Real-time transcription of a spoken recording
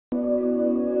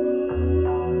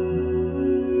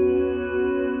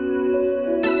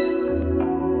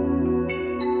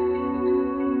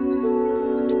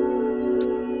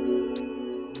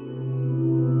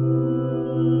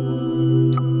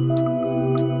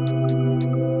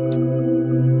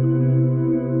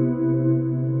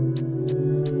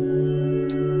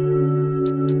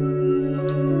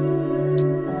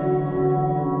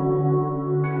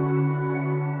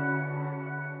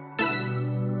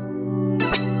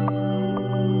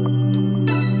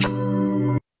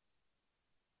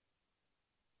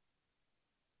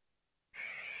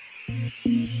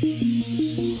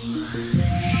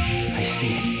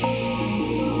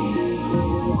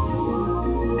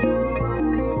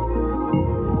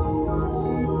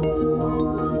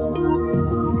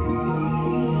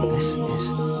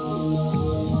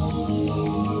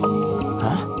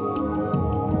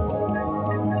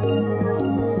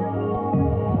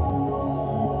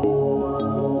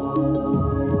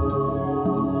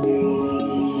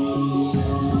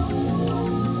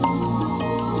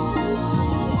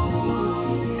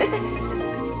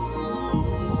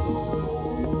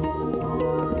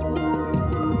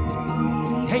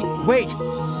Wait!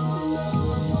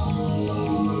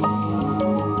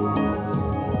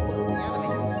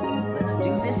 Let's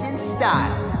do this in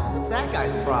style. What's that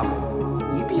guy's problem?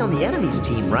 You'd be on the enemy's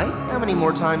team, right? How many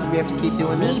more times do we have to keep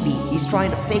doing this? Maybe he's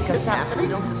trying to fake us out so we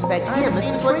don't suspect him. It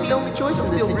seems like the only choice in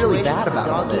this situation. Really bad about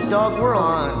all this. Dog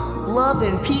world. Love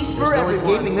and peace for everyone. There's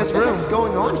no escaping this room. What's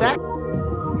going on? What's that?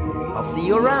 I'll see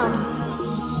you around.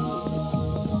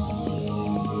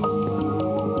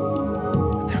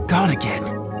 They're gone again.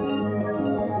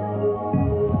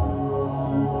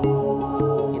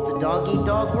 It's a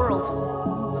dog-eat-dog world.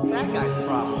 What's that guy's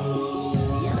problem?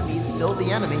 The enemy's still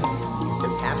the enemy. Is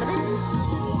this happening?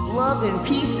 Love and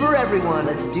peace for everyone.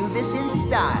 Let's do this in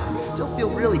style. I still feel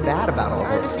really bad about all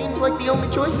this. It seems like the only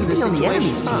choice in this situation. On the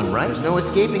enemy's team, right? There's no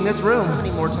escaping this room. How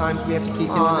many more times do we have to keep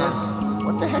doing this?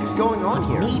 What the heck's going on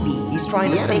here? Maybe he's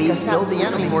trying to fake us out. The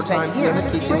enemy more times. It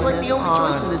seems like the only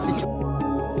choice in this situation.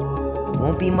 It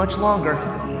won't be much longer.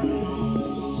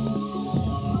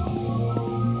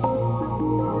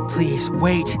 Please,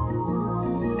 wait.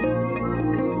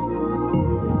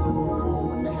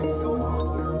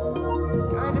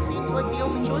 Seems like the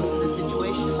only choice in this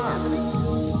situation is happening.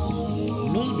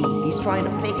 Maybe he's trying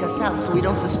to fake us out so we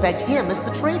don't suspect him as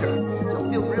the traitor. I still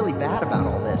feel really bad about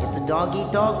all this. It's a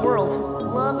dog-eat-dog world.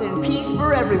 Love and peace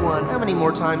for everyone. How many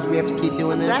more times do we have to keep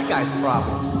doing this? What's that guy's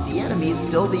problem? The enemy's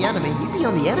still the enemy. You'd be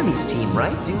on the enemy's team,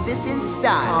 right? Let's do this in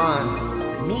style.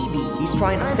 Maybe he's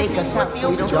trying to fake us out so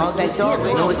we don't suspect him.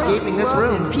 There's no escaping this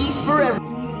room. Love and peace for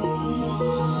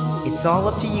everyone. It's all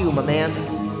up to you, my man.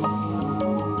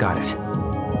 Got it.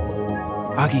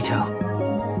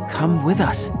 Agito, come with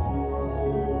us.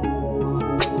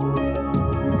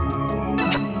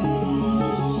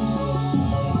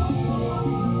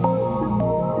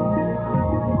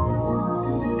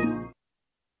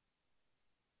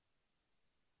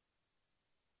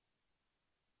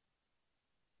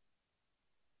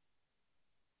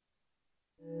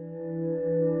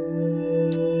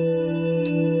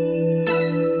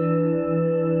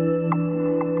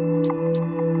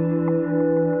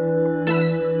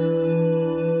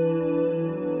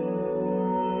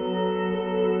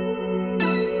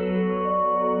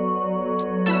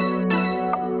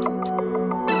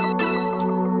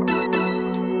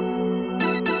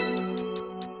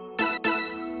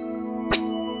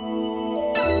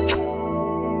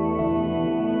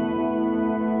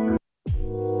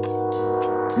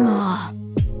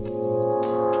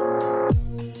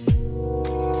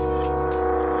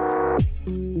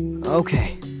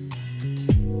 Okay.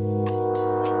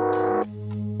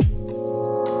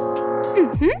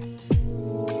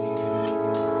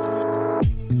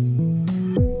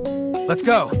 Let's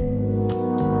go.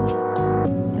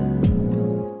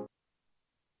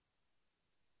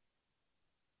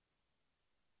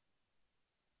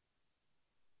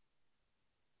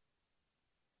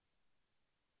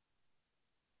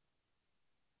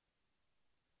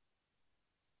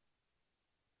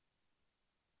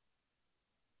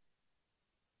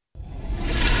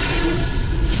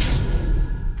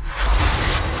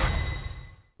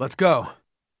 Let's go.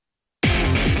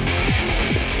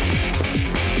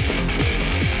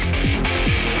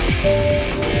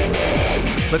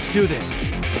 Let's do this.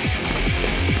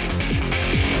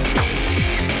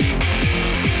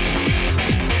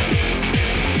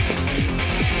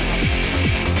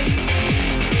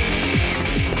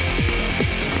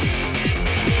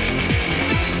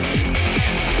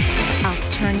 I'll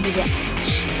turn you to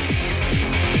ash.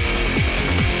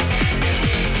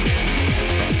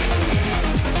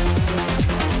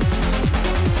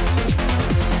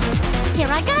 Here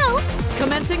I go!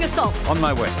 Commencing assault. On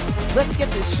my way. Let's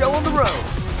get this show on the road.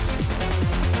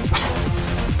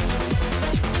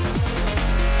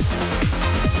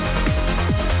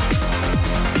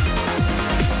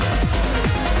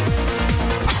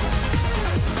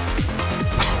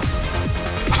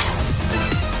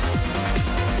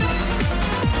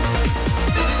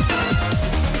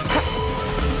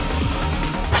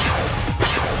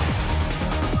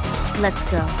 Let's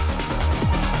go.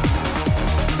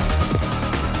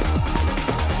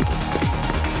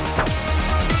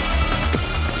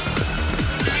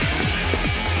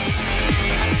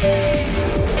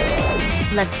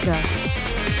 Let's go.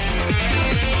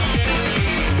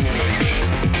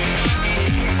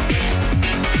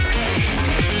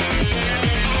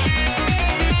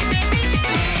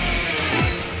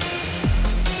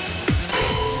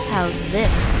 How's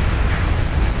this?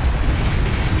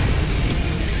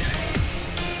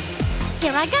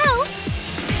 Here I go!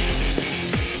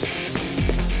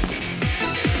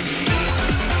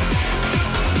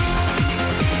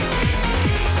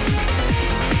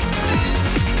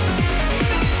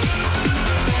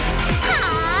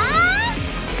 Ha!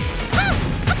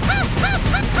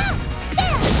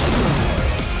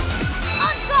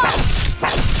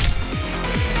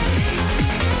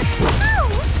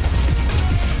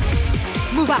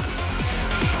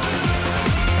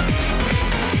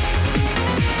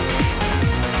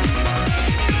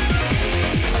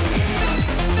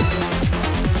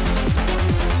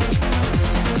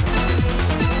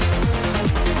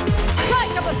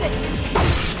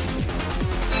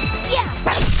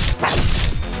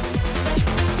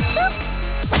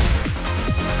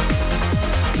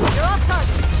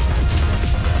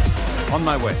 On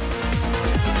my way.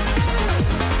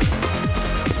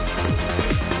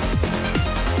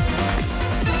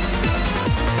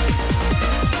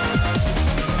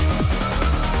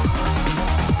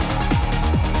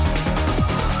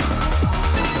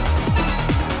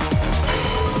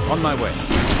 On my way.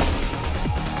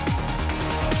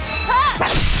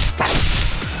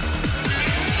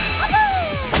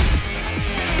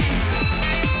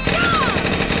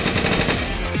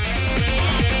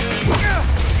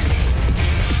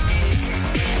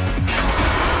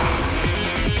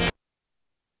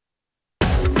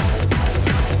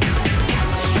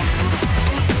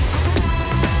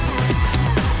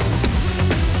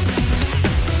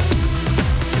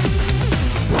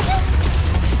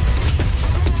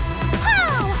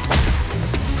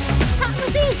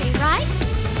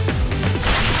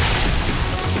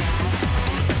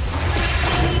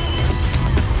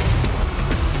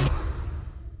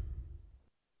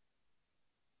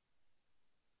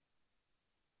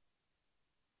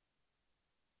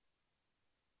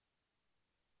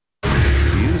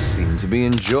 Seem to be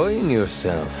enjoying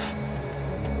yourself.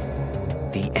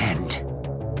 The end.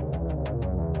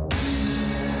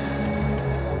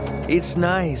 It's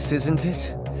nice, isn't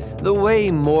it? The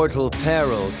way mortal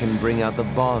peril can bring out the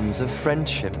bonds of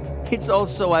friendship. It's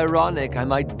also ironic I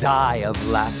might die of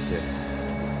laughter.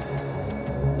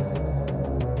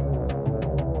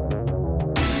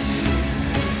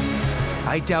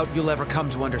 I doubt you'll ever come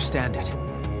to understand it.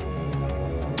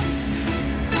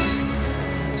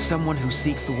 Someone who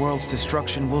seeks the world's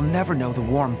destruction will never know the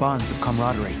warm bonds of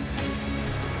camaraderie.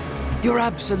 You're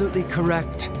absolutely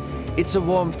correct. It's a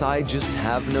warmth I just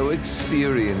have no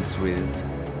experience with.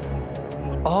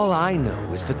 All I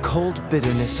know is the cold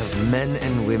bitterness of men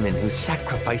and women who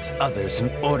sacrifice others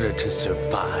in order to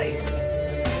survive.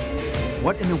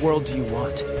 What in the world do you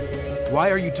want? Why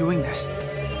are you doing this?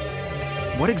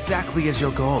 What exactly is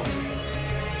your goal?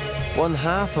 One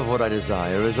half of what I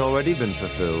desire has already been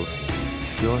fulfilled.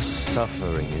 Your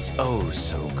suffering is oh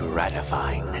so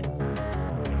gratifying.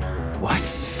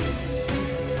 What?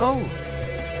 Oh,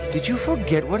 did you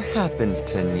forget what happened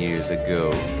 10 years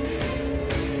ago?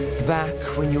 Back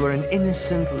when you were an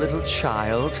innocent little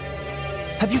child?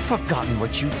 Have you forgotten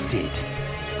what you did,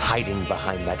 hiding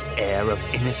behind that air of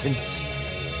innocence?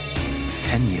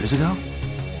 10 years ago?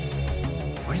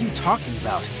 What are you talking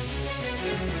about?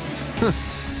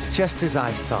 Just as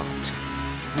I thought.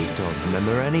 You don't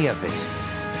remember any of it.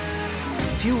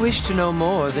 If you wish to know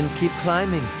more, then keep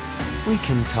climbing. We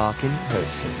can talk in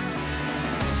person.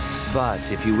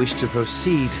 But if you wish to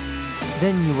proceed,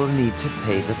 then you will need to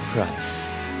pay the price.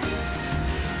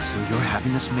 So you're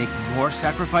having us make more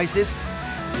sacrifices?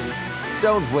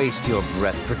 Don't waste your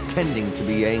breath pretending to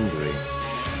be angry.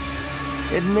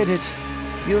 Admit it,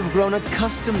 you have grown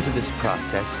accustomed to this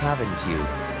process, haven't you?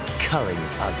 Culling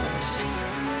others.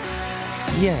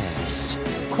 Yes,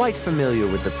 quite familiar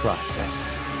with the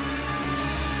process.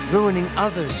 Ruining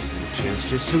others' futures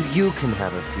just so you can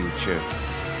have a future.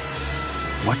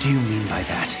 What do you mean by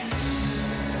that?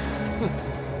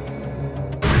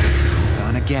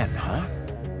 Gone again, huh?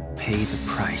 Pay the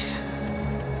price.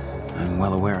 I'm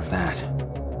well aware of that.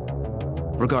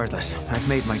 Regardless, I've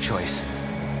made my choice.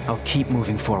 I'll keep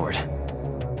moving forward.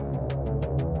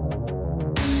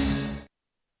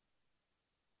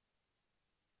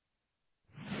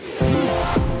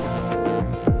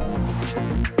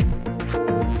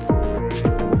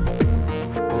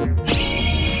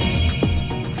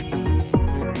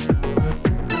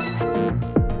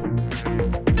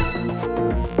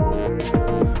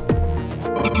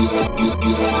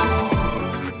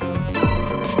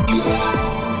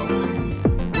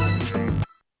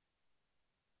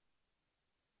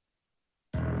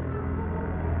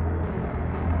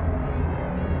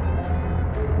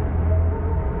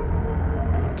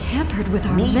 Tampered with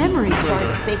our Maybe memories. he's trying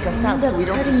to fake us out so we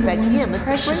don't Hurting suspect the one him who's as the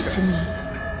precious to traitor. me.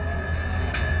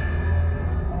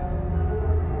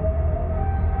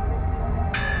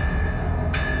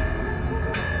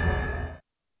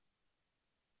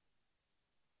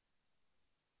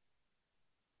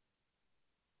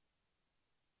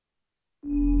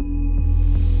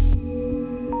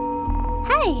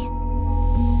 Hey!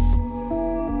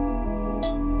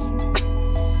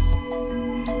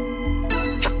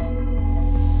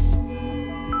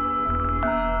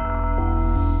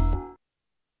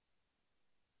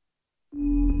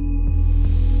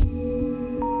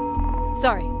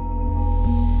 Sorry.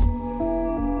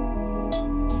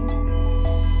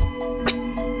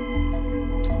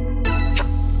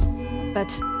 But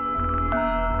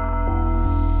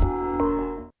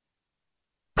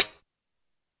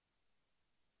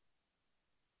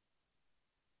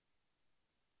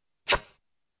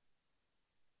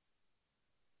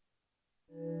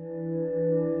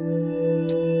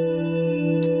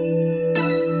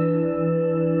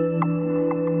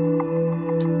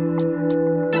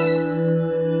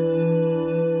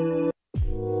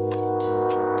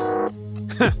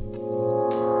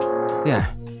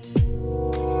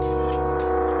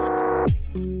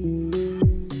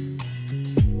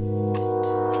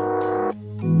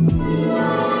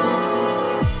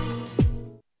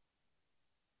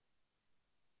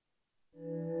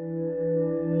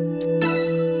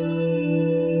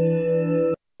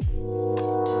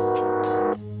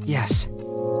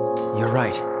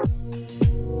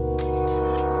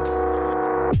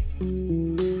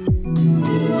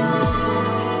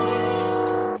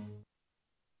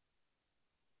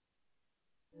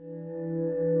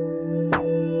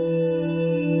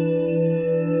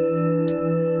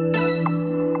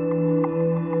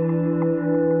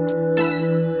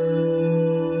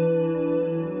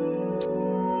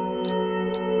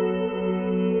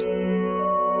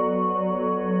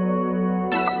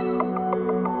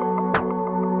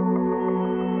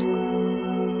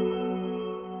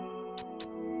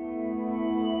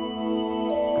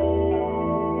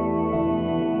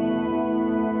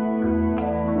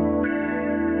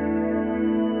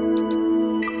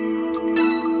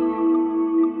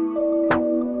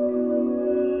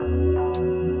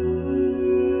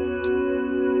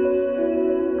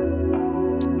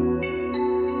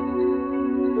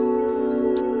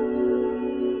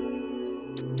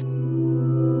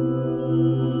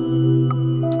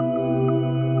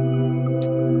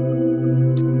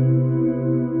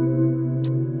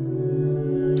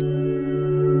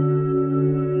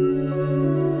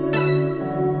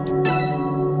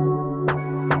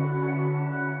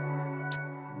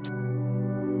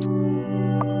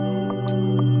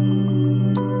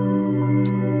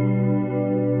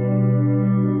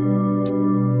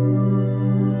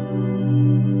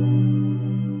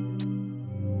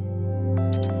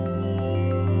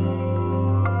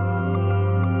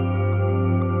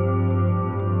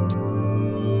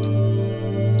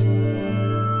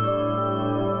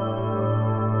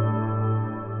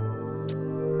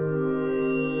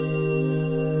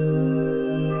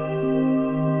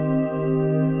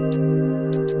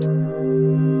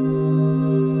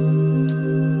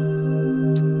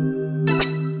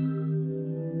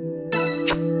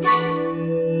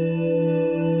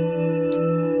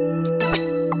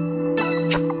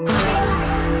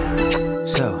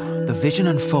vision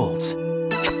unfolds.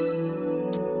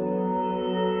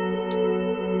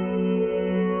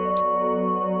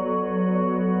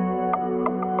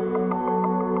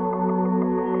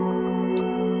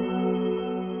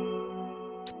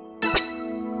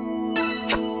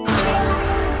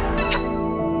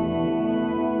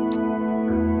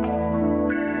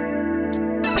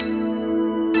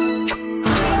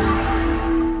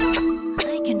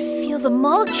 I can feel the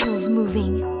molecules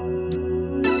moving.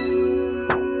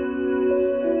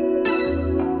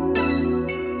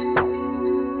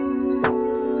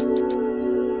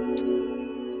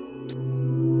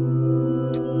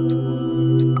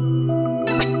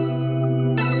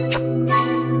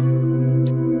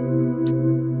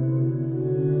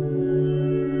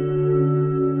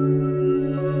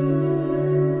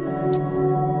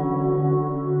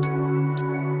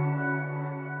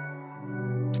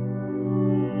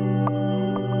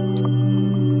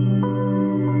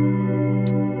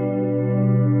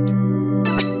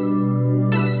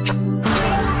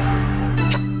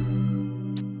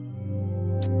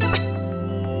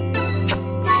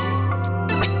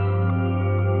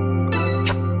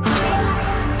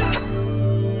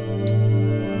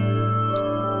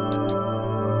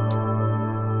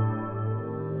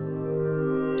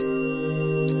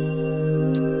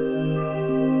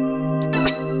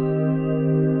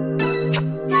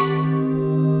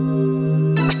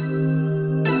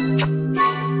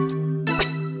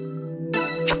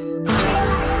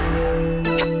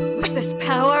 With this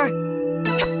power,